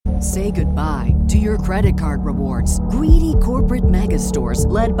Say goodbye to your credit card rewards. Greedy corporate mega stores,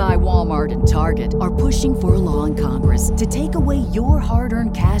 led by Walmart and Target, are pushing for a law in Congress to take away your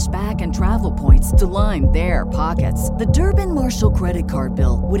hard-earned cash back and travel points to line their pockets. The Durbin-Marshall credit card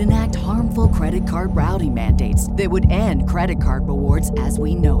bill would enact harmful credit card routing mandates that would end credit card rewards as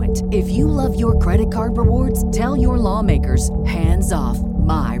we know it. If you love your credit card rewards, tell your lawmakers, hands off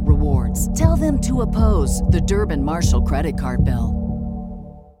my rewards. Tell them to oppose the Durbin-Marshall credit card bill.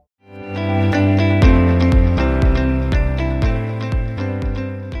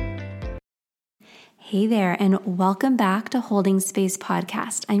 Hey there, and welcome back to Holding Space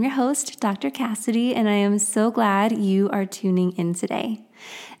Podcast. I'm your host, Dr. Cassidy, and I am so glad you are tuning in today.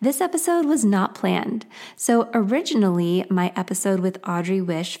 This episode was not planned. So originally, my episode with Audrey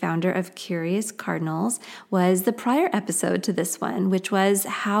Wisch, founder of Curious Cardinals, was the prior episode to this one, which was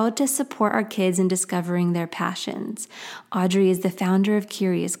how to support our kids in discovering their passions. Audrey is the founder of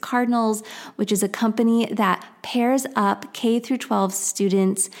Curious Cardinals, which is a company that pairs up K through 12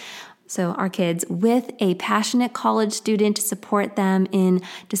 students, so our kids, with a passionate college student to support them in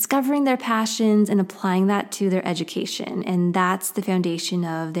discovering their passions and applying that to their education. And that's the foundation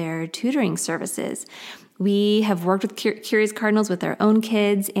of their tutoring services. We have worked with Curious Cardinals with our own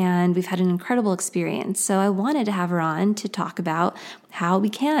kids, and we've had an incredible experience. So I wanted to have her on to talk about how we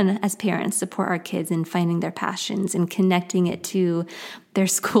can, as parents, support our kids in finding their passions and connecting it to their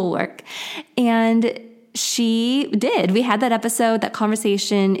schoolwork. And she did. We had that episode, that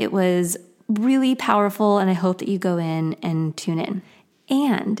conversation. It was really powerful, and I hope that you go in and tune in.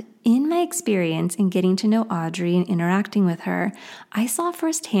 And in my experience in getting to know Audrey and interacting with her, I saw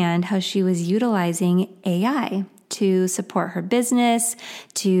firsthand how she was utilizing AI to support her business,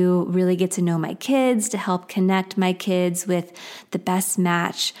 to really get to know my kids, to help connect my kids with the best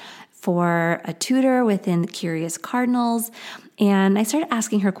match for a tutor within Curious Cardinals. And I started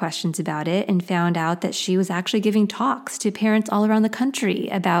asking her questions about it and found out that she was actually giving talks to parents all around the country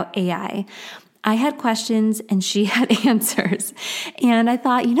about AI. I had questions and she had answers. And I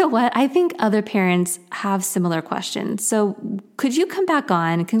thought, you know what? I think other parents have similar questions. So could you come back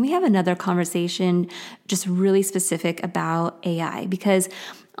on? Can we have another conversation just really specific about AI? Because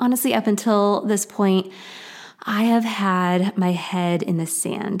honestly, up until this point, I have had my head in the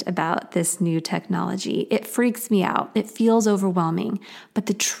sand about this new technology. It freaks me out. It feels overwhelming. But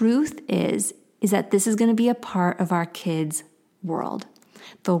the truth is that this is going to be a part of our kids' world.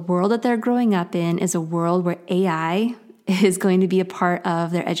 The world that they're growing up in is a world where AI is going to be a part of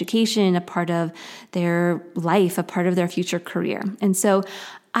their education, a part of their life, a part of their future career. And so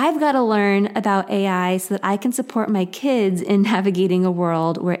I've got to learn about AI so that I can support my kids in navigating a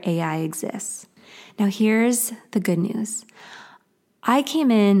world where AI exists. Now, here's the good news. I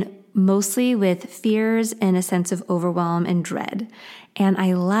came in mostly with fears and a sense of overwhelm and dread. And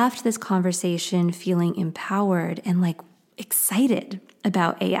I left this conversation feeling empowered and excited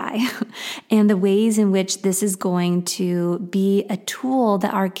about AI and the ways in which this is going to be a tool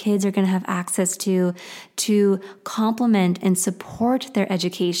that our kids are going to have access to complement and support their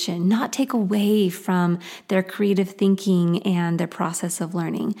education, not take away from their creative thinking and their process of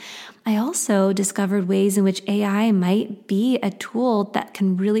learning. I also discovered ways in which AI might be a tool that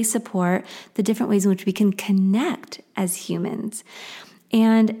can really support the different ways in which we can connect as humans.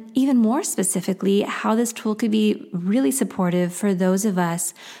 And even more specifically, how this tool could be really supportive for those of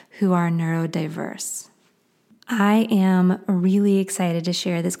us who are neurodiverse. I am really excited to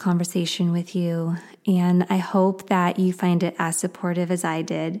share this conversation with you, and I hope that you find it as supportive as I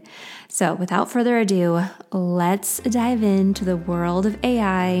did. So without further ado, let's dive into the world of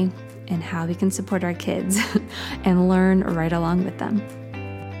AI and how we can support our kids and learn right along with them.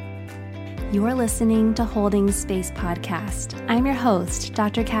 You're listening to Holding Space Podcast. I'm your host,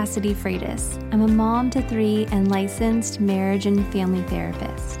 Dr. Cassidy Freitas. I'm a mom to 3 and licensed marriage and family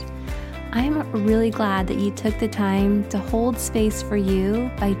therapist. I'm really glad that you took the time to hold space for you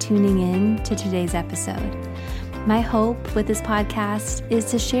by tuning in to today's episode. My hope with this podcast is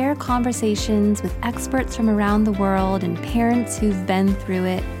to share conversations with experts from around the world and parents who've been through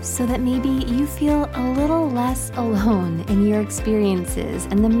it so that maybe you feel a little less alone in your experiences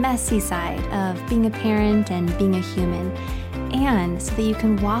and the messy side of being a parent and being a human, and so that you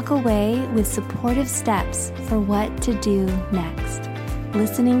can walk away with supportive steps for what to do next.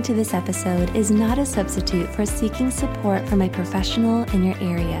 Listening to this episode is not a substitute for seeking support from a professional in your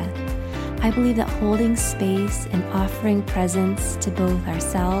area. I believe that holding space and offering presence to both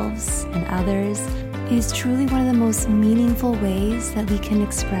ourselves and others is truly one of the most meaningful ways that we can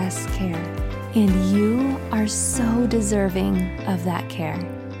express care. And you are so deserving of that care.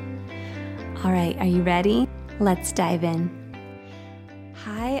 All right, are you ready? Let's dive in.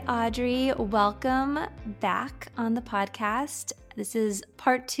 Hi, Audrey. Welcome back on the podcast. This is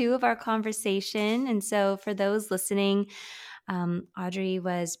part 2 of our conversation. And so for those listening, Audrey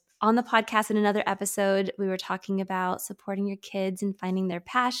was on the podcast in another episode. We were talking about supporting your kids and finding their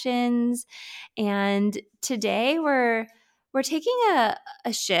passions. And today we're taking a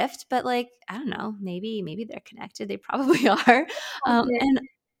shift, but I don't know, maybe they're connected. They probably are. And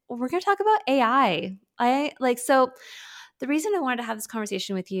we're going to talk about AI. So the reason I wanted to have this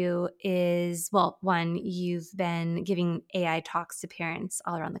conversation with you is, well, one, you've been giving AI talks to parents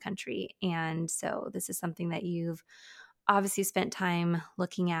all around the country. And so this is something that you've obviously spent time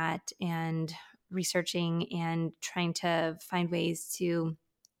looking at and researching and trying to find ways to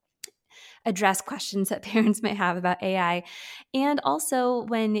address questions that parents might have about AI. And also,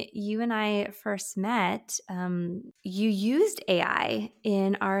 when you and I first met, you used AI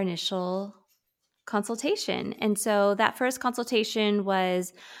in our initial consultation. And so that first consultation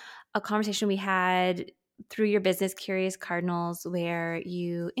was a conversation we had through your business, Curious Cardinals, where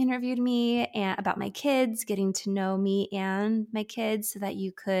you interviewed me about my kids, getting to know me and my kids so that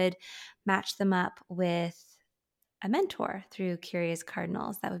you could match them up with a mentor through Curious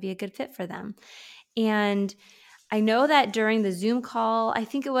Cardinals that would be a good fit for them. And I know that during the Zoom call, I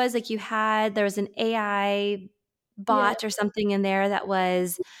think it was there was an AI bot or something in there that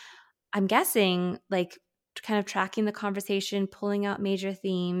was, I'm guessing, kind of tracking the conversation, pulling out major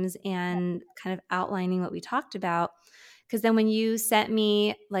themes and kind of outlining what we talked about. Because then when you sent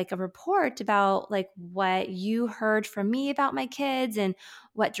me a report about what you heard from me about my kids and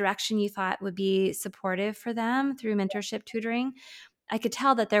what direction you thought would be supportive for them through mentorship tutoring, I could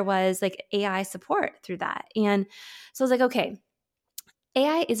tell that there was AI support through that. And so I was like, okay,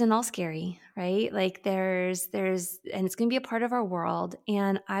 AI isn't all scary, right? And it's going to be a part of our world.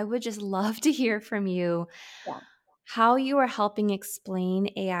 And I would just love to hear from you how you are helping explain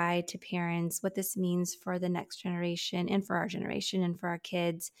AI to parents, what this means for the next generation and for our generation and for our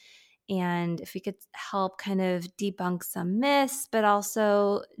kids. And if we could help kind of debunk some myths, but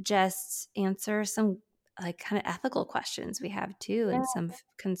also just answer some kind of ethical questions we have too, and some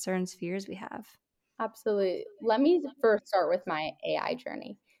concerns, fears we have. Absolutely. Let me first start with my AI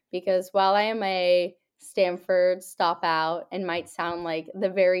journey, because while I am a Stanford stop out and might sound like the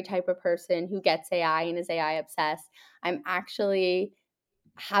very type of person who gets AI and is AI obsessed, I'm actually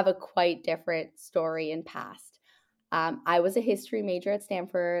have a quite different story and past. I was a history major at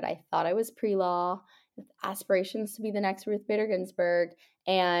Stanford. I thought I was pre-law, with aspirations to be the next Ruth Bader Ginsburg.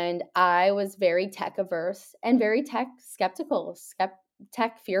 And I was very tech averse and very tech skeptical,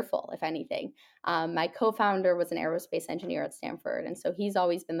 tech fearful, if anything. My co-founder was an aerospace engineer at Stanford. And so he's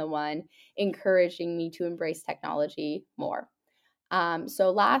always been the one encouraging me to embrace technology more.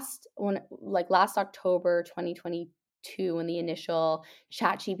 So last October 2022, when the initial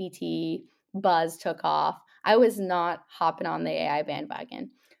ChatGPT buzz took off, I was not hopping on the AI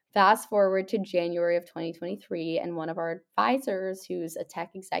bandwagon. Fast forward to January of 2023, and one of our advisors, who's a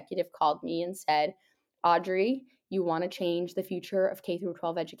tech executive, called me and said, Audrey, you want to change the future of K through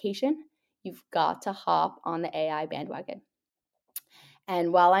 12 education? You've got to hop on the AI bandwagon.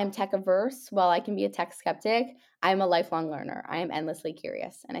 And while I'm tech averse, while I can be a tech skeptic, I'm a lifelong learner. I am endlessly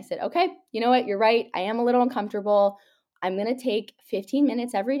curious. And I said, okay, you know what? You're right. I am a little uncomfortable. I'm going to take 15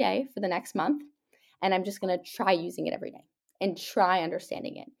 minutes every day for the next month. And I'm just going to try using it every day and try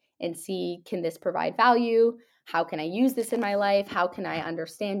understanding it and see, can this provide value? How can I use this in my life? How can I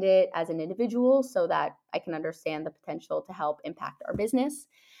understand it as an individual so that I can understand the potential to help impact our business?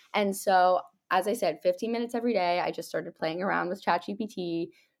 And so, as I said, 15 minutes every day, I just started playing around with ChatGPT,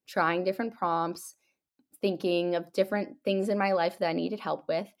 trying different prompts, thinking of different things in my life that I needed help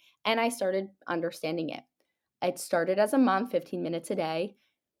with, and I started understanding it. It started as a month, 15 minutes a day.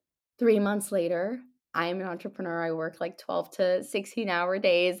 3 months later, I am an entrepreneur. I work 12 to 16-hour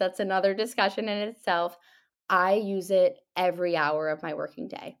days. That's another discussion in itself. I use it every hour of my working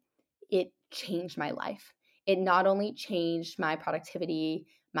day. It changed my life. It not only changed my productivity,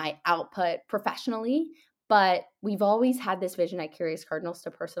 my output professionally, but we've always had this vision at Curious Cardinals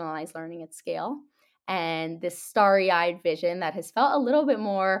to personalize learning at scale. And this starry-eyed vision that has felt a little bit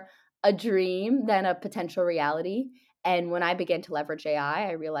more a dream than a potential reality. And when I began to leverage AI,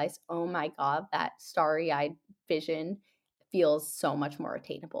 I realized, oh my God, that starry-eyed vision feels so much more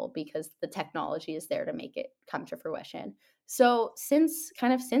attainable because the technology is there to make it come to fruition. So since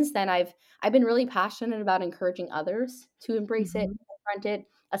then, I've been really passionate about encouraging others to embrace it, confront it,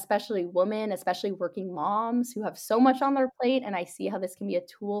 especially women, especially working moms who have so much on their plate. And I see how this can be a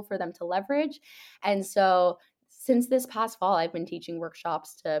tool for them to leverage. And so since this past fall, I've been teaching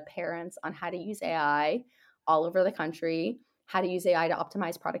workshops to parents on how to use AI all over the country, how to use AI to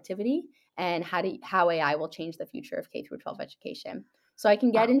optimize productivity and how AI will change the future of K through 12 education. So I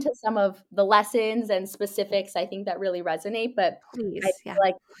can get Wow. into some of the lessons and specifics I think that really resonate, but I Please. feel Yeah.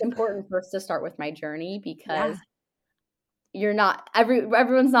 like it's important first to start with my journey because Yeah.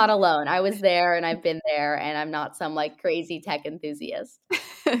 everyone's not alone. I was there and I've been there, and I'm not some like crazy tech enthusiast.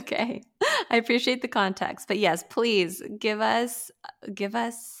 Okay. I appreciate the context, but yes, please give us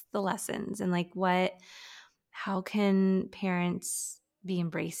the lessons and like how can parents be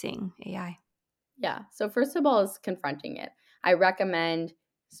embracing AI? Yeah. So first of all is confronting it. I recommend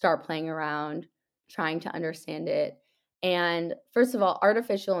start playing around, trying to understand it. And first of all,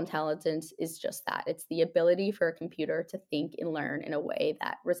 artificial intelligence is just that. It's the ability for a computer to think and learn in a way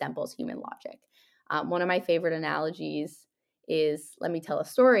that resembles human logic. One of my favorite analogies is, let me tell a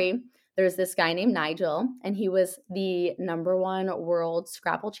story. There's this guy named Nigel, and he was the number one world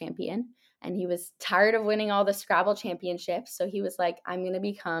Scrabble champion, and he was tired of winning all the Scrabble championships. So he was like, I'm going to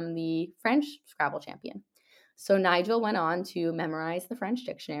become the French Scrabble champion. So Nigel went on to memorize the French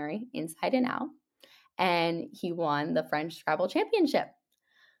dictionary inside and out, and he won the French Scrabble championship.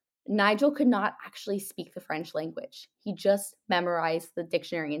 Nigel could not actually speak the French language. He just memorized the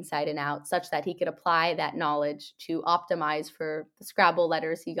dictionary inside and out such that he could apply that knowledge to optimize for the Scrabble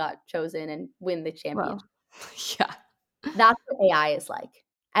letters he got chosen and win the Well, championship. yeah. That's what AI is like,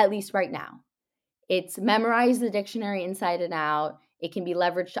 at least right now. It's memorized the dictionary inside and out. It can be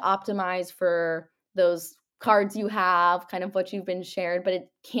leveraged to optimize for those cards you have, kind of what you've been shared, but it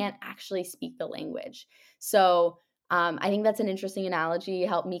can't actually speak the language. So I think that's an interesting analogy.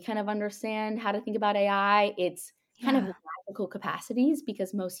 Help me kind of understand how to think about AI. It's kind of Yeah. magical capacities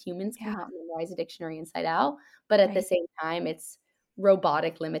because most humans Yeah. cannot memorize a dictionary inside out, but at the Right. same time, it's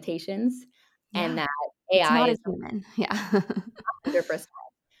robotic limitations, and Yeah. that It's AI not a is human. Yeah.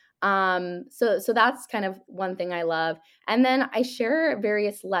 100%. So that's kind of one thing I love. And then I share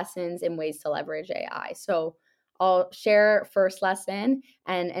various lessons and ways to leverage AI. So I'll share first lesson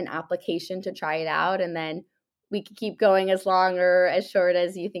and an application to try it out, and then we can keep going as long or as short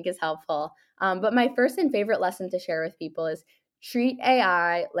as you think is helpful. But my first and favorite lesson to share with people is treat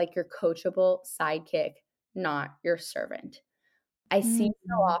AI like your coachable sidekick, not your servant. I see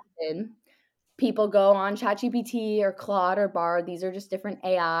so Mhm. often people go on ChatGPT or Claude or Bard. These are just different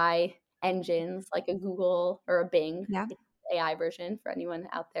AI engines like a Google or a Bing Yeah. AI version for anyone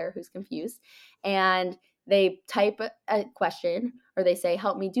out there who's confused. And they type a question or they say,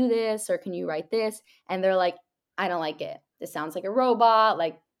 help me do this, or can you write this? And they're like, I don't like it. This sounds like a robot,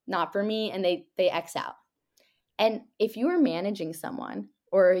 like not for me. And they X out. And if you are managing someone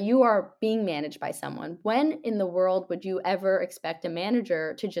or you are being managed by someone, when in the world would you ever expect a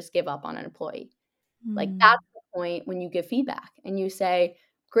manager to just give up on an employee? Like, Mm. that's the point when you give feedback and you say,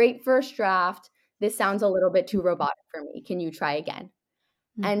 "Great first draft. This sounds a little bit too robotic for me. Can you try again?"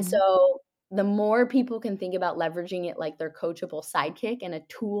 And Mhm. so the more people can think about leveraging it like their coachable sidekick and a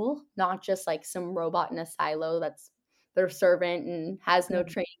tool, not just like some robot in a silo that's their servant and has no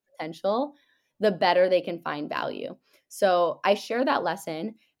Right. training potential, the better they can find value. So I share that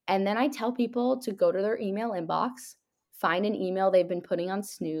lesson, and then I tell people to go to their email inbox, find an email they've been putting on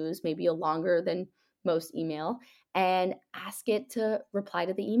snooze, maybe a longer than most email, and ask it to reply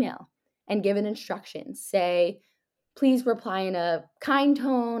to the email and give an instruction. Say, please reply in a kind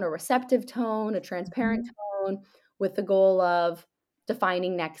tone, a receptive tone, a transparent Mhm. tone, with the goal of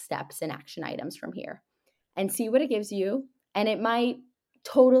defining next steps and action items from here, and see what it gives you. And it might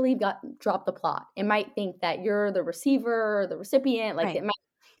totally drop the plot. It might think that you're the receiver or the recipient. Like, Right. it might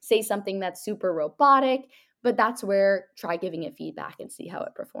say something that's super robotic, but that's where try giving it feedback and see how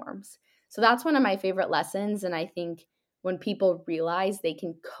it performs. So that's one of my favorite lessons. And I think when people realize they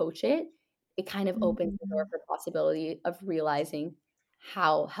can coach it, it kind of opens the door Mhm. for possibility of realizing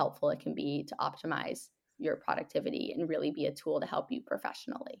how helpful it can be to optimize your productivity and really be a tool to help you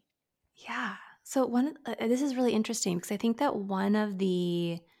professionally. Yeah. So this is really interesting because I think that one of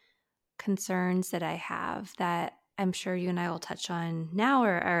the concerns that I have that I'm sure you and I will touch on now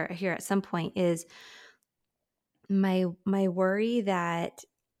or here at some point is my worry that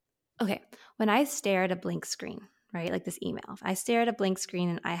okay, when I stare at a blank screen, right, like this email, I stare at a blank screen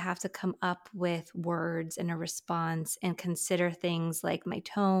and I have to come up with words and a response and consider things like my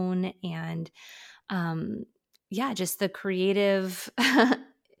tone and um, yeah, just the creative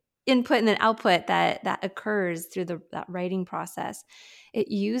input and then output that occurs through that writing process. It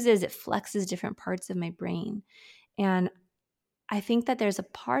flexes different parts of my brain, and I think that there's a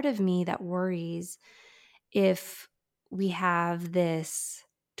part of me that worries if we have this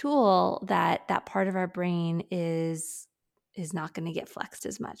tool that part of our brain is is not going to get flexed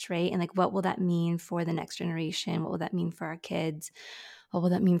as much, right? And like, what will that mean for the next generation? What will that mean for our kids? What will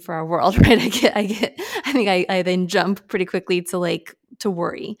that mean for our world, right? I think I then jump pretty quickly to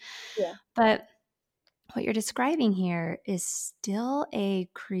worry. Yeah. But what you're describing here is still a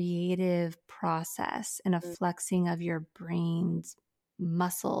creative process and a Mm, flexing of your brain's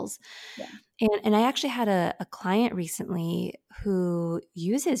muscles. yeah. And I actually had a client recently who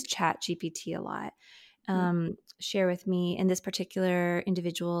uses Chat GPT a lot, Mm, share with me, and this particular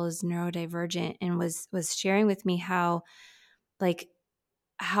individual is neurodivergent and was sharing with me how like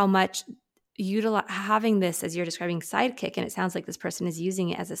how much having this, as you're describing, sidekick, and it sounds like this person is using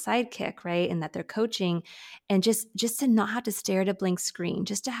it as a sidekick, right? And that they're coaching, and just to not have to stare at a blank screen,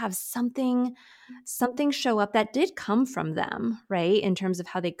 just to have something show up that did come from them, right? In terms of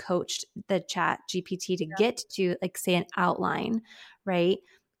how they coached the Chat GPT to get to, like, say, an outline, right?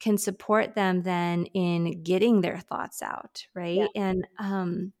 Can support them then in getting their thoughts out, yeah. right? And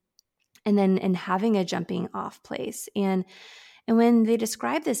having a jumping off place. And when they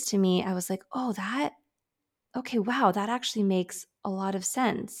described this to me, I was like, oh, okay, wow, that actually makes a lot of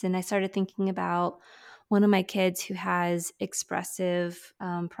sense. And I started thinking about one of my kids who has expressive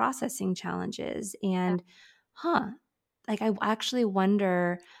processing challenges. And, like, I actually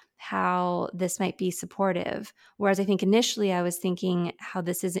wonder how this might be supportive. Whereas I think initially I was thinking how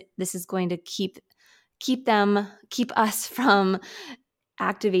this is going to keep us from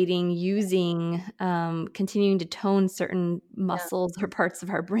activating, using, continuing to tone certain Yeah. muscles or parts of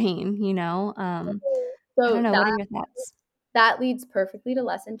our brain, you know? I don't So know. What are your thoughts? that leads perfectly to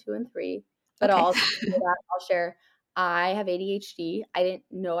lesson 2 and 3, but Okay. also before that, I'll share, I have ADHD. I didn't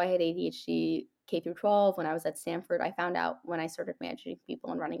know I had ADHD K through 12. When I was at Stanford, I found out when I started managing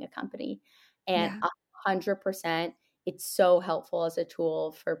people and running a company. And Yeah. 100%, it's so helpful as a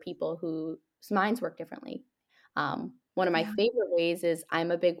tool for people whose minds work differently. One of my Yeah. favorite ways is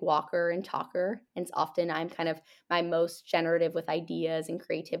I'm a big walker and talker, and it's often I'm kind of my most generative with ideas and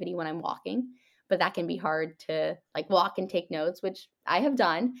creativity when I'm walking, but that can be hard to like walk and take notes, which I have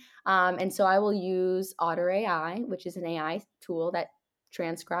done. And so I will use Audrey AI, which is an AI tool that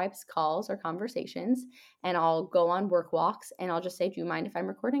transcribes calls or conversations. And I'll go on work walks and I'll just say, do you mind if I'm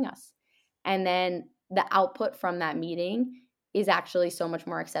recording us? And then the output from that meeting is actually so much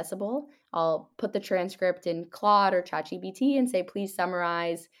more accessible. I'll put the transcript in Claude or ChatGPT and say, please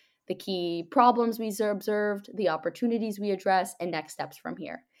summarize the key problems we observed, the opportunities we address, and next steps from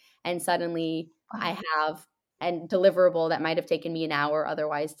here. And suddenly I Wow. have a deliverable that might have taken me an hour,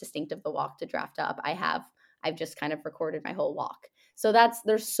 otherwise distinct of the walk to draft up. I've just kind of recorded my whole walk. So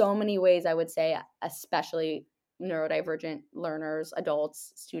there's so many ways I would say, especially neurodivergent learners,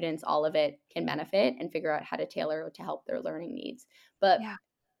 adults, students, all of it can benefit and figure out how to tailor to help their learning needs. But Yeah.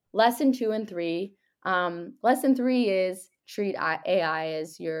 lesson 2 and 3, lesson 3 is treat AI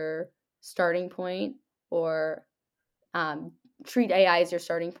as your starting point, or um, treat AI as your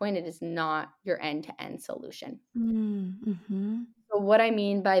starting point. It is not your end-to-end solution. Mm-hmm. So what I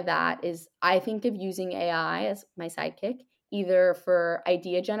mean by that is I think of using AI as my sidekick, either for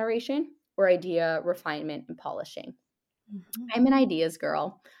idea generation or idea refinement and polishing. Mm-hmm. I'm an ideas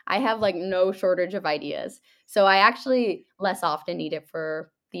girl. I have like no shortage of ideas. So I actually less often need it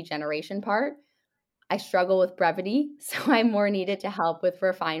for the generation part. I struggle with brevity, so I more needed to help with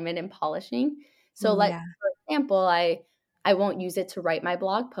refinement and polishing. So like Yeah. for example, I won't use it to write my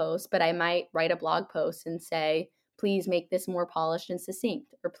blog post, but I might write a blog post and say, please make this more polished and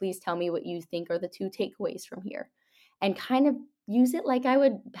succinct, or please tell me what you think are the 2 takeaways from here. And kind of use it like I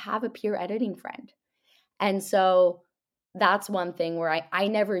would have a peer editing friend. And so that's one thing where I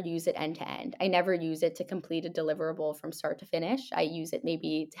never use it end to end. I never use it to complete a deliverable from start to finish. I use it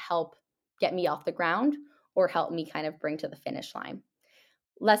maybe to help get me off the ground or help me kind of bring to the finish line.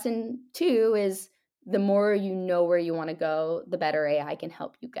 Lesson 2 is the more you know where you want to go, the better AI can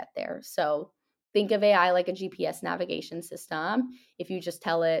help you get there. So think of AI like a GPS navigation system. If you just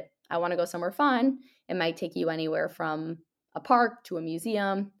tell it, I want to go somewhere fun, it might take you anywhere from a park to a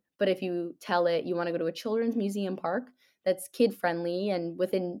museum. But if you tell it you want to go to a children's museum park that's kid friendly and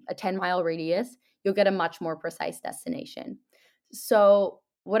within a 10-mile radius, you'll get a much more precise destination. So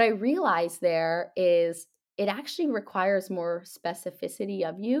what I realized there is it actually requires more specificity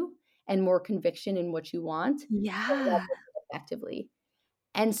of you and more conviction in what you want to Yeah. leverage it effectively.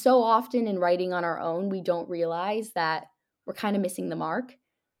 And so often in writing on our own, we don't realize that we're kind of missing the mark.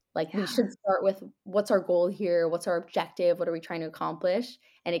 Like we Yeah. should start with what's our goal here? What's our objective? What are we trying to accomplish?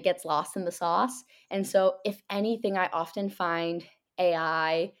 And it gets lost in the sauce. And so, if anything, I often find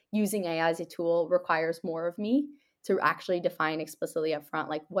using AI as a tool requires more of me to actually define explicitly up front,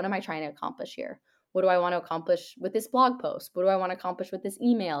 like, what am I trying to accomplish here? what do I want to accomplish with this blog post? What do I want to accomplish with this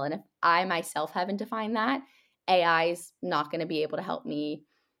email? And if I myself haven't defined that, AI is not going to be able to help me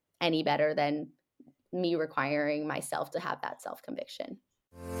any better than me requiring myself to have that self conviction.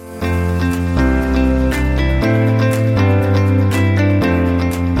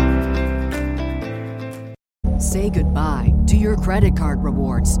 Say goodbye to your credit card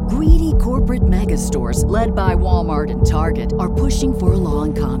rewards. Greedy corporate mega stores, led by Walmart and Target, are pushing for a law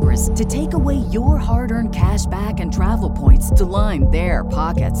in Congress to take away your hard-earned cash back and travel points to line their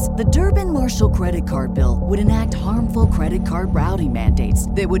pockets. The Durbin-Marshall credit card bill would enact harmful credit card routing mandates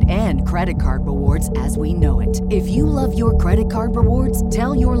that would end credit card rewards as we know it. If you love your credit card rewards,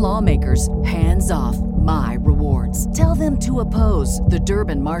 tell your lawmakers, hands off my rewards. Tell them to oppose the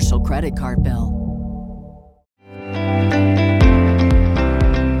Durbin-Marshall credit card bill.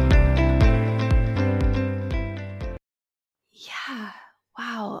 Yeah.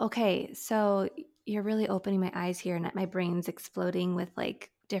 Wow. Okay. So you're really opening my eyes here, and my brain's exploding with like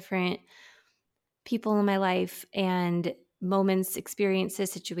different people in my life and moments,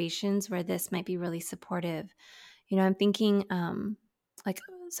 experiences, situations where this might be really supportive. I'm thinking like,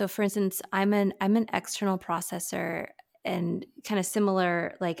 so for instance, I'm an external processor, and kind of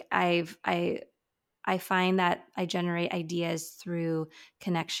similar, like I find that I generate ideas through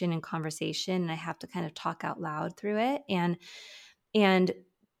connection and conversation, and I have to kind of talk out loud through it. And and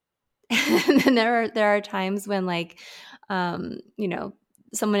then there are times when, like,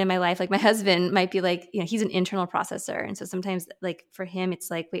 someone in my life, like my husband, might be like, he's an internal processor, and so sometimes, like, for him, it's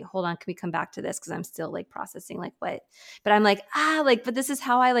like, wait, hold on, can we come back to this, because I'm still like processing, like, what? But I'm like, like, but this is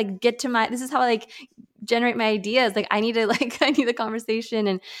how I like get to this is how I like generate my ideas. Like, I need to like I need the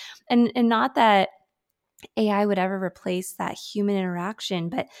conversation, and not that AI would ever replace that human interaction,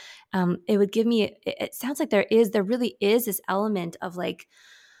 but it would give me. It sounds like there really is this element of like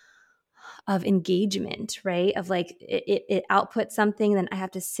of engagement, right? Of like it outputs something, then I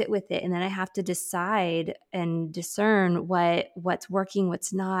have to sit with it, and then I have to decide and discern what's working,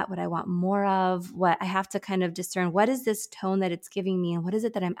 what's not, what I want more of, what I have to kind of discern. What is this tone that it's giving me, and what is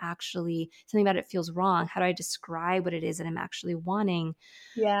it that I'm actually, something about it feels wrong? How do I describe what it is that I'm actually wanting?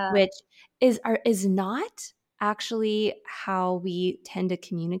 Yeah. Which is not actually how we tend to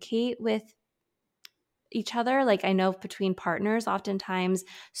communicate with each other. Like, I know between partners, oftentimes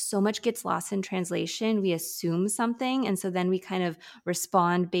so much gets lost in translation. We assume something, and so then we kind of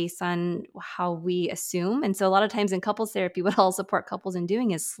respond based on how we assume. And so a lot of times in couples therapy, what I'll support couples in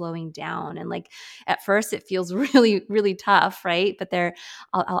doing is slowing down. And like, at first it feels really, really tough, right? But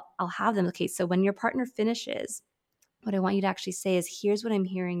I'll have them, okay, so when your partner finishes, what I want you to actually say is, here's what I'm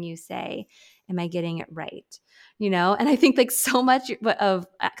hearing you say. Am I getting it right? And I think like so much of,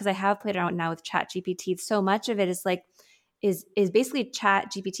 because I have played around now with Chat GPT, so much of it is like, is basically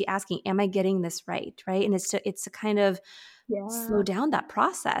Chat GPT asking, am I getting this right? Right. And it's to kind of slow Yeah. down that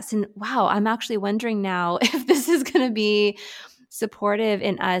process. And wow, I'm actually wondering now if this is going to be supportive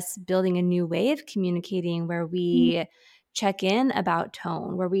in us building a new way of communicating, where we check in about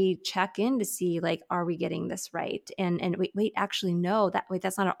tone, where we check in to see, like, are we getting this right? And wait, actually, no,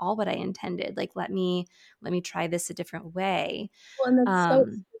 that's not at all what I intended. Like, let me try this a different way. Well, and that's so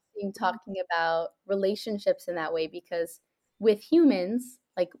Um, interesting talking about relationships in that way, because with humans,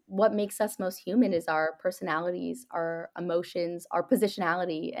 like, what makes us most human is our personalities, our emotions, our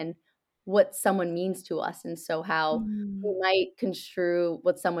positionality, and what someone means to us. And so, how we mm, might construe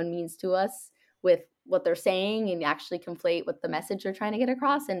what someone means to us with what they're saying and actually conflate what the message they're trying to get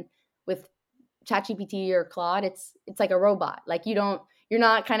across. And with ChatGPT or Claude, it's like a robot. Like, you're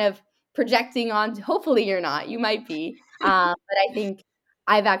not kind of projecting on. Hopefully, you're not. You might be, but I think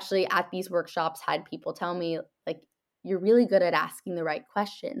I've actually at these workshops had people tell me, like, you're really good at asking the right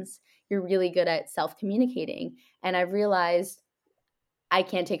questions. You're really good at self communicating, and I've realized I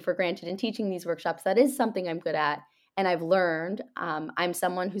can't take for granted in teaching these workshops. That is something I'm good at. And I've learned I'm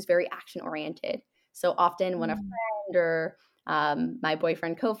someone who's very action oriented. So often when a mm, friend or my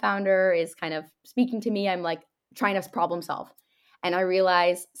boyfriend co founder is kind of speaking to me, I'm like trying to problem solve. And I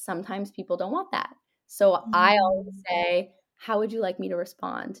realize sometimes people don't want that. So I always mm, say, how would you like me to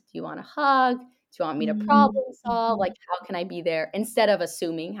respond? Do you want a hug? Do you want me to mm, problem solve? mhm. Like, how can I be there? Instead of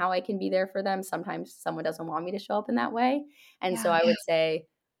assuming how I can be there for them, sometimes someone doesn't want me to show up in that way. And so Yeah. I would say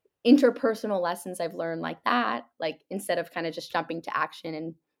interpersonal lessons I've learned like that, like, instead of kind of just jumping to action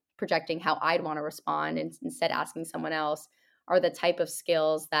and projecting how I'd want to respond and instead asking someone else, are the type of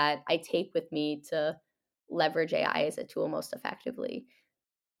skills that I take with me to leverage AI as a tool most effectively.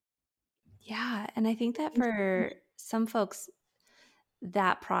 Yeah. And I think that for some folks,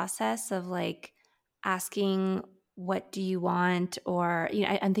 that process of like asking what do you want? Or,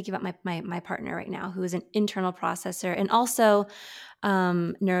 I'm thinking about my partner right now, who is an internal processor and also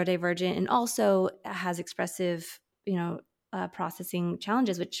neurodivergent, and also has expressive, processing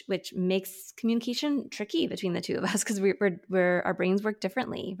challenges, which makes communication tricky between the two of us, because we're our brains work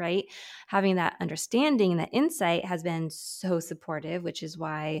differently, right? Having that understanding and that insight has been so supportive, which is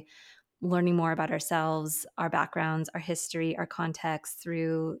why learning more about ourselves, our backgrounds, our history, our context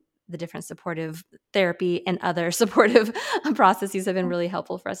through the different supportive therapy and other supportive processes have been really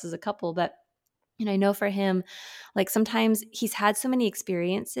helpful for us as a couple. But I know for him, like sometimes he's had so many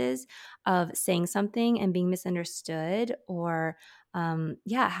experiences of saying something and being misunderstood, or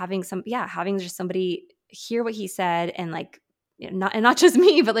having just somebody hear what he said, and like, not just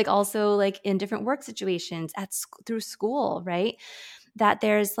me, but like also like in different work situations through school, right? That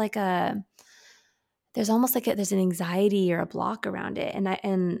there's almost like there's an anxiety or a block around it. And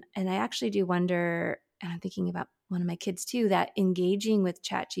I actually do wonder, and I'm thinking about one of my kids too, that engaging with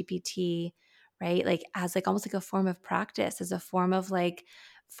ChatGPT, right? Like as like almost like a form of practice, as a form of like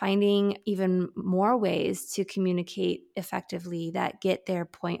finding even more ways to communicate effectively that get their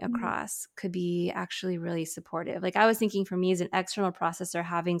point across, could be actually really supportive. Like I was thinking, for me as an external processor,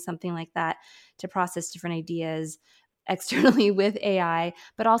 having something like that to process different ideas externally with AI,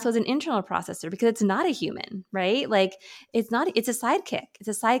 but also as an internal processor, because it's not a human, right? Like it's a sidekick. It's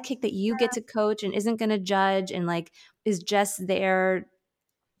a sidekick that you get to coach and isn't going to judge, and like is just there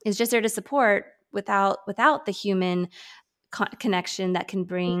to support without the human connection that can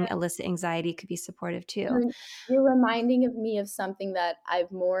bring illicit anxiety, could be supportive too. You're reminding of me of something that I've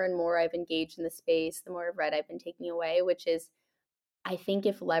engaged in the space, the more I've read, I've been taking away, which is, I think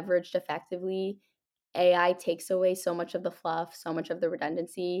if leveraged effectively, AI takes away so much of the fluff, so much of the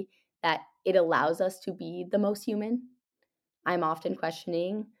redundancy, that it allows us to be the most human. I'm often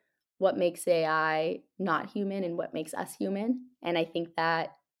questioning what makes AI not human and what makes us human. And I think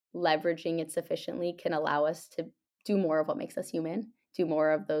that leveraging it sufficiently can allow us to do more of what makes us human, do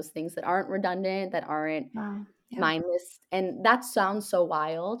more of those things that aren't redundant, that aren't Wow. Yeah. mindless. And that sounds so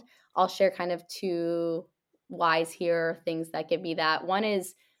wild. I'll share kind of two whys here, things that give me that. One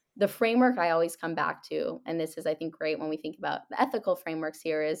is the framework I always come back to, and this is, I think, great when we think about the ethical frameworks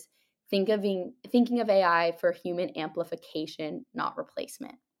here, is thinking of AI for human amplification, not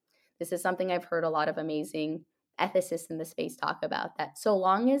replacement. This is something I've heard a lot of amazing ethicists in the space talk about, that so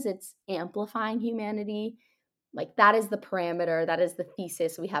long as it's amplifying humanity, like that is the parameter, that is the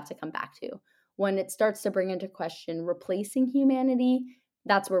thesis we have to come back to. When it starts to bring into question replacing humanity,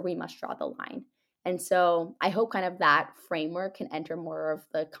 that's where we must draw the line. And so I hope kind of that framework can enter more of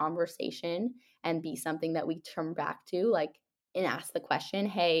the conversation and be something that we turn back to, like, and ask the question,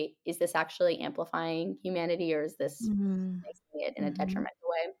 hey, is this actually amplifying humanity, or is this Mm-hmm. making it in a Mm-hmm. detrimental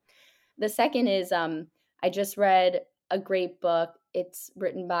way? The second is, I just read a great book. It's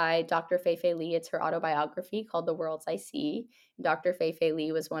written by Dr. Fei Li. It's her autobiography called The Worlds I See. Dr. Fei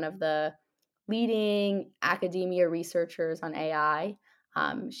Li was one of the leading academia researchers on AI.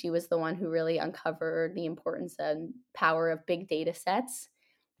 She was the one who really uncovered the importance and power of big data sets,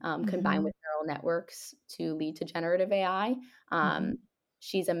 combined Mm-hmm. with neural networks to lead to generative AI. Mm-hmm. Um,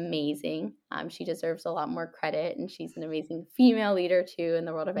 she's amazing. She deserves a lot more credit, and she's an amazing female leader too in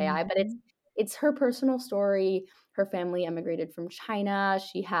the world of AI. But Mm-hmm. it's her personal story. Her family emigrated from China.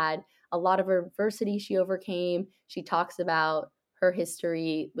 She had a lot of adversity she overcame. She talks about her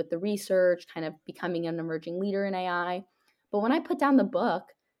history with the research, kind of becoming an emerging leader in AI. But when I put down the book,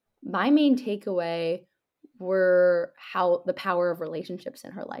 my main takeaway were how the power of relationships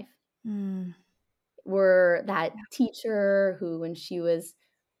in her life. Mm. Were that teacher who, when she was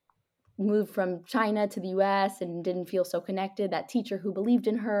moved from China to the US and didn't feel so connected, that teacher who believed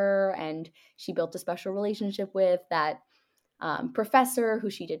in her and she built a special relationship with, that professor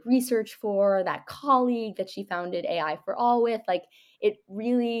who she did research for, that colleague that she founded AI for All with. Like, it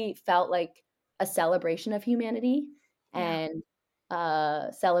really felt like a celebration of humanity Yeah. and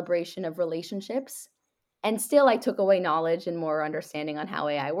a celebration of relationships. And still, I took away knowledge and more understanding on how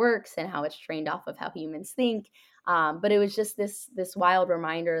AI works and how it's trained off of how humans think. But it was just this wild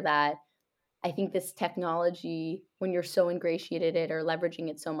reminder that I think this technology, when you're so ingratiated it or leveraging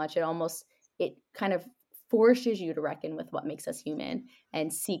it so much, it kind of forces you to reckon with what makes us human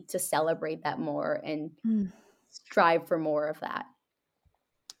and seek to celebrate that more and Mm. strive for more of that.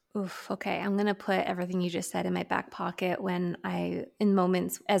 Oof. Okay. I'm going to put everything you just said in my back pocket in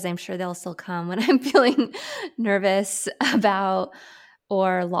moments, as I'm sure they'll still come, when I'm feeling nervous about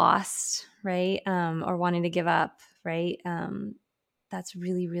or lost, right? Or wanting to give up, right? That's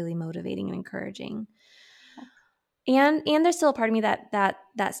really, really motivating and encouraging. And there's still a part of me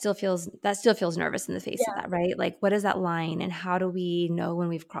that still feels nervous in the face of Yeah, that, right? Like, what is that line, and how do we know when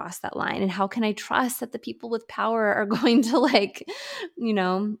we've crossed that line, and how can I trust that the people with power are going to like,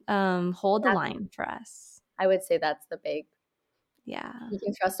 hold the that, line for us? I would say that's the big. Yeah. We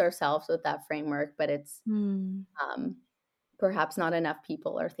can trust ourselves with that framework, but it's Mm, um, perhaps not enough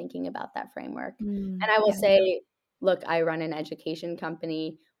people are thinking about that framework. And I will yeah. say, look, I run an education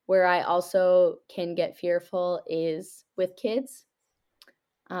company. Where I also can get fearful is with kids.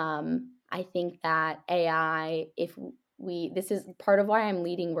 I think that AI, if this is part of why I'm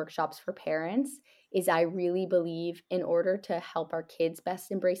leading workshops for parents, is I really believe in order to help our kids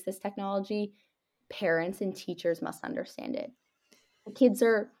best embrace this technology, parents and teachers must understand it. The kids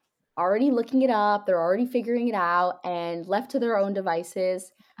are already looking it up, they're already figuring it out, and left to their own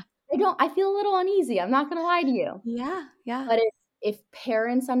devices, I feel a little uneasy, I'm not gonna lie to you. Yeah. Yeah. But if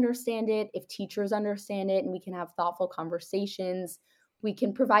parents understand it, if teachers understand it, and we can have thoughtful conversations, we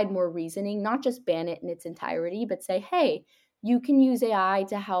can provide more reasoning, not just ban it in its entirety, but say, hey, you can use AI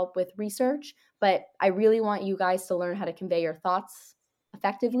to help with research, but I really want you guys to learn how to convey your thoughts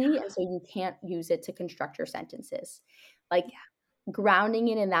effectively. And so you can't use it to construct your sentences. Like Yeah. grounding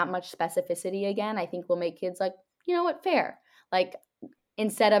it in that much specificity again, I think will make kids like, you know what, fair. Like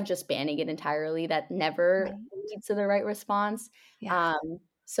instead of just banning it entirely, that never Right. leads to the right response. Yeah.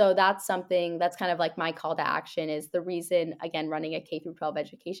 So that's something that's kind of like my call to action is the reason, again, running a K through 12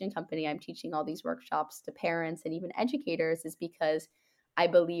 education company, I'm teaching all these workshops to parents and even educators is because I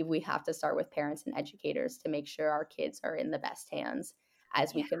believe we have to start with parents and educators to make sure our kids are in the best hands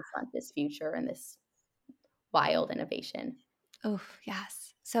as we Yeah. confront this future and this wild innovation. Oh,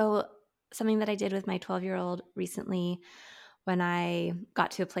 yes. So something that I did with my 12-year-old recently when I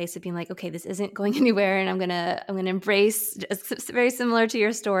got to a place of being like, okay, this isn't going anywhere and I'm gonna embrace very similar to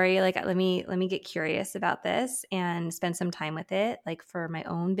your story. Like let me get curious about this and spend some time with it, like for my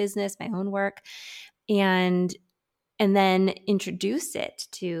own business, my own work, and then introduce it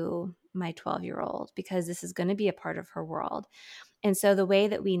to my 12-year-old because this is going to be a part of her world. And so the way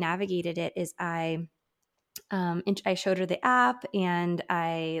that we navigated it is I showed her the app and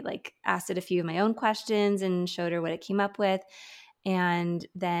I like asked it a few of my own questions and showed her what it came up with. And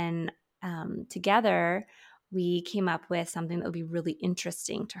then together we came up with something that would be really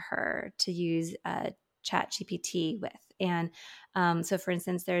interesting to her to use Chat GPT with. And so for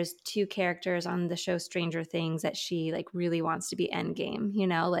instance, there's two characters on the show Stranger Things that she like really wants to be endgame,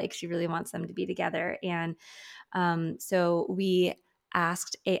 like she really wants them to be together. And so we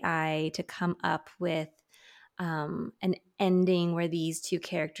asked AI to come up with an ending where these two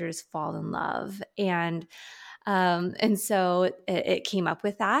characters fall in love. And so it came up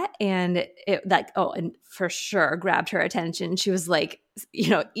with that, and it like, oh, and for sure grabbed her attention. She was like,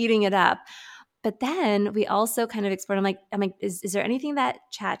 eating it up. But then we also kind of explored, I'm like, is there anything that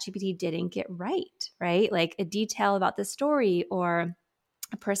ChatGPT didn't get right? Right? Like a detail about the story or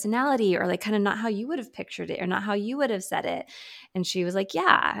a personality or like kind of not how you would have pictured it or not how you would have said it. And she was like,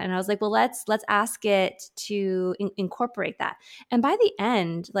 yeah. And I was like, well, let's ask it to incorporate that. And by the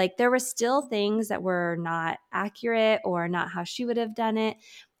end, like there were still things that were not accurate or not how she would have done it.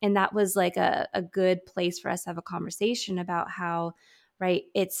 And that was like a good place for us to have a conversation about how, right,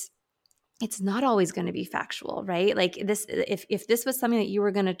 it's not always going to be factual, right? Like this, if this was something that you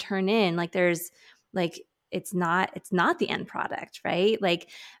were going to turn in, like there's like, it's not the end product, right? Like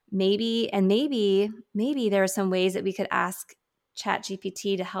maybe there are some ways that we could ask Chat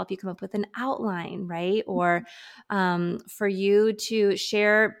GPT to help you come up with an outline, right? Or for you to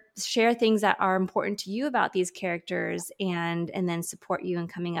share things that are important to you about these characters and then support you in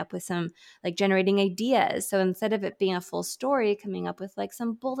coming up with some like generating ideas. So instead of it being a full story, coming up with like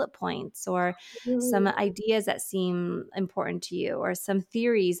some bullet points or some Ooh, ideas that seem important to you or some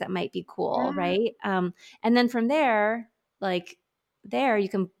theories that might be cool, yeah. right? And then from there, like there you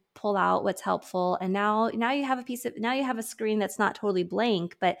can pull out what's helpful, and now you have a screen that's not totally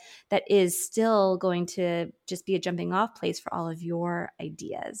blank, but that is still going to just be a jumping off place for all of your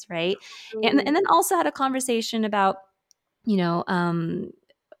ideas, right? And then also had a conversation about, you know,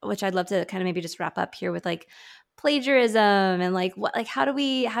 which I'd love to kind of maybe just wrap up here with like plagiarism and like what, like how do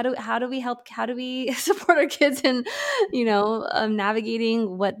we help, how do we support our kids in,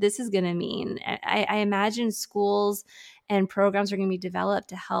 navigating what this is going to mean. I imagine schools and programs are going to be developed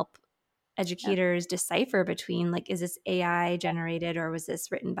to help Yeah. educators decipher between like, is this AI generated or was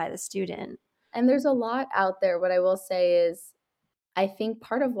this written by the student? And there's a lot out there. What I will say is I think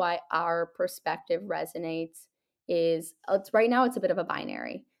part of why our perspective resonates is it's right now it's a bit of a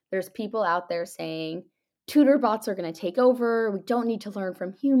binary. There's people out there saying tutor bots are going to take over. We don't need to learn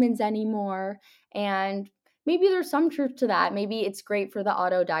from humans anymore. And maybe there's some truth to that. Maybe it's great for the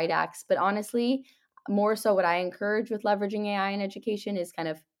autodidacts, but honestly, more so what I encourage with leveraging AI in education is kind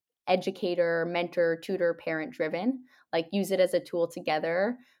of educator, mentor, tutor, parent driven. Like use it as a tool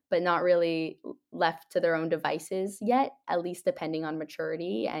together, but not really left to their own devices yet, at least depending on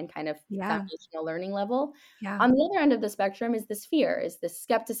maturity and kind of Yeah. foundational learning level. Yeah. On the other end of the spectrum is this fear, is this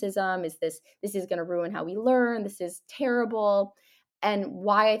skepticism, is this is going to ruin how we learn, this is terrible. And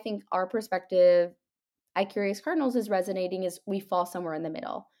why I think our perspective at Curious Cardinals is resonating is we fall somewhere in the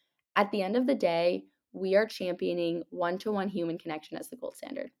middle. At the end of the day, we are championing one-to-one human connection as the gold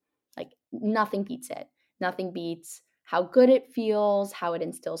standard. Like nothing beats it. Nothing beats how good it feels, how it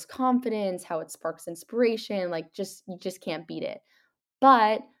instills confidence, how it sparks inspiration. Like you just can't beat it.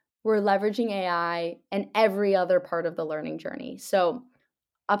 But we're leveraging AI and every other part of the learning journey. So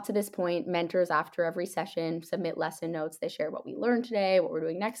up to this point, mentors after every session submit lesson notes. They share what we learned today, what we're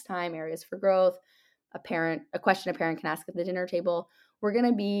doing next time, areas for growth, a question a parent can ask at the dinner table. We're going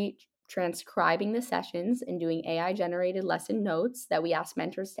to be transcribing the sessions and doing AI generated lesson notes that we ask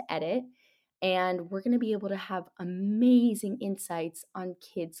mentors to edit. And we're going to be able to have amazing insights on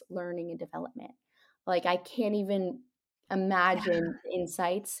kids' learning and development. Like, I can't even imagine the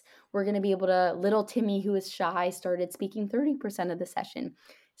insights. We're going to be able to, little Timmy, who is shy, started speaking 30% of the session.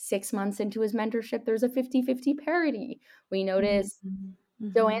 6 months into his mentorship, there's a 50-50 parity. We notice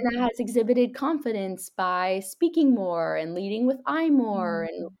Joanna has exhibited confidence by speaking more and leading with I more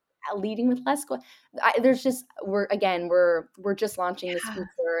and leading with less. There's just we're just launching this Yeah.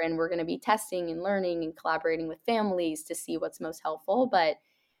 feature, and we're going to be testing and learning and collaborating with families to see what's most helpful. But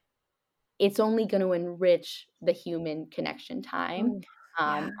it's only going to enrich the human connection time. Oh,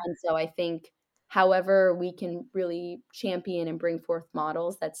 yeah. And so I think, however, we can really champion and bring forth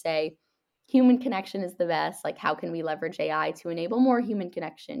models that say human connection is the best. Like, how can we leverage AI to enable more human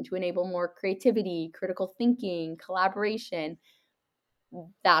connection, to enable more creativity, critical thinking, collaboration?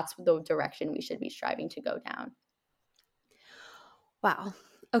 That's the direction we should be striving to go down. Wow.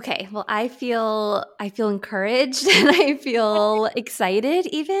 Okay. Well, I feel encouraged and I feel excited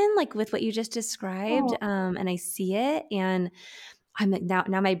even like with what you just described. Oh, And I see it, and I'm like,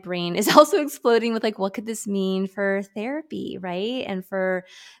 now my brain is also exploding with like, what could this mean for therapy, right? And for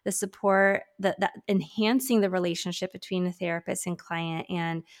the support that enhancing the relationship between the therapist and client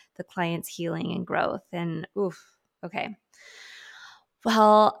and the client's healing and growth. And oof. Okay.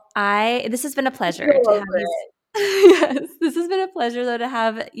 Well, this has been a pleasure go to have over these. it. Yes, this has been a pleasure though to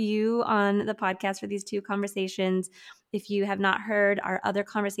have you on the podcast for these two conversations. If you have not heard our other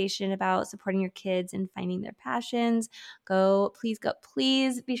conversation about supporting your kids and finding their passions,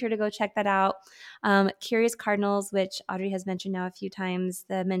 please be sure to go check that out. Curious Cardinals, which Audrey has mentioned now a few times,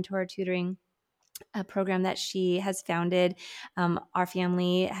 the mentor tutoring a program that she has founded, our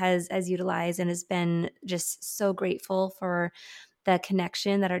family has utilized and has been just so grateful for the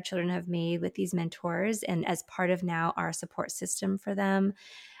connection that our children have made with these mentors and as part of now our support system for them.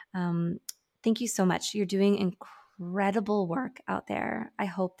 Thank you so much. You're doing incredible work out there. I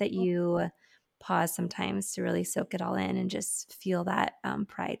hope that you pause sometimes to really soak it all in and just feel that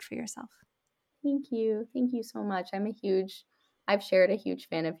pride for yourself. Thank you. Thank you so much. I've shared a huge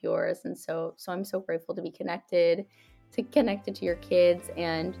fan of yours. And so I'm so grateful to be connected to your kids,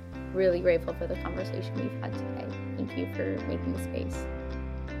 and really grateful for the conversation we've had today. Thank you for making the space.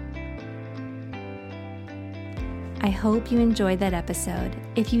 I hope you enjoyed that episode.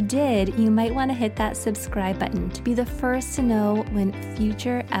 If you did, you might want to hit that subscribe button to be the first to know when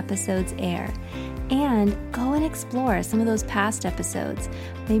future episodes air. And go and explore some of those past episodes.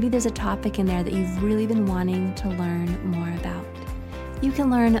 Maybe there's a topic in there that you've really been wanting to learn more about. You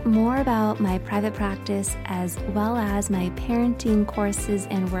can learn more about my private practice as well as my parenting courses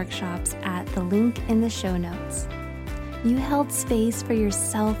and workshops at the link in the show notes. You held space for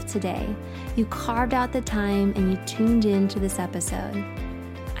yourself today. You carved out the time and you tuned in to this episode.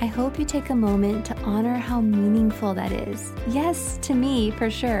 I hope you take a moment to honor how meaningful that is. Yes, to me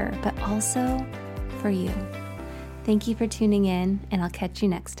for sure, but also for you. Thank you for tuning in, and I'll catch you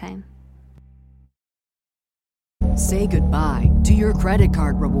next time. Say goodbye to your credit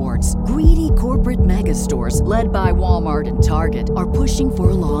card rewards. Greedy corporate mega stores, led by Walmart and Target, are pushing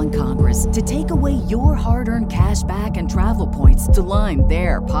for a law in Congress to take away your hard-earned cash back and travel points to line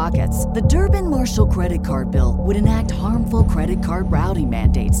their pockets. The Durbin-Marshall credit card bill would enact harmful credit card routing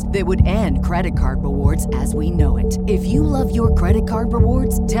mandates that would end credit card rewards as we know it. If you love your credit card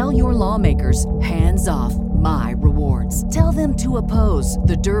rewards, tell your lawmakers, hands off my rewards. Tell them to oppose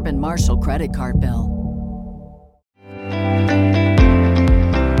the Durbin-Marshall credit card bill.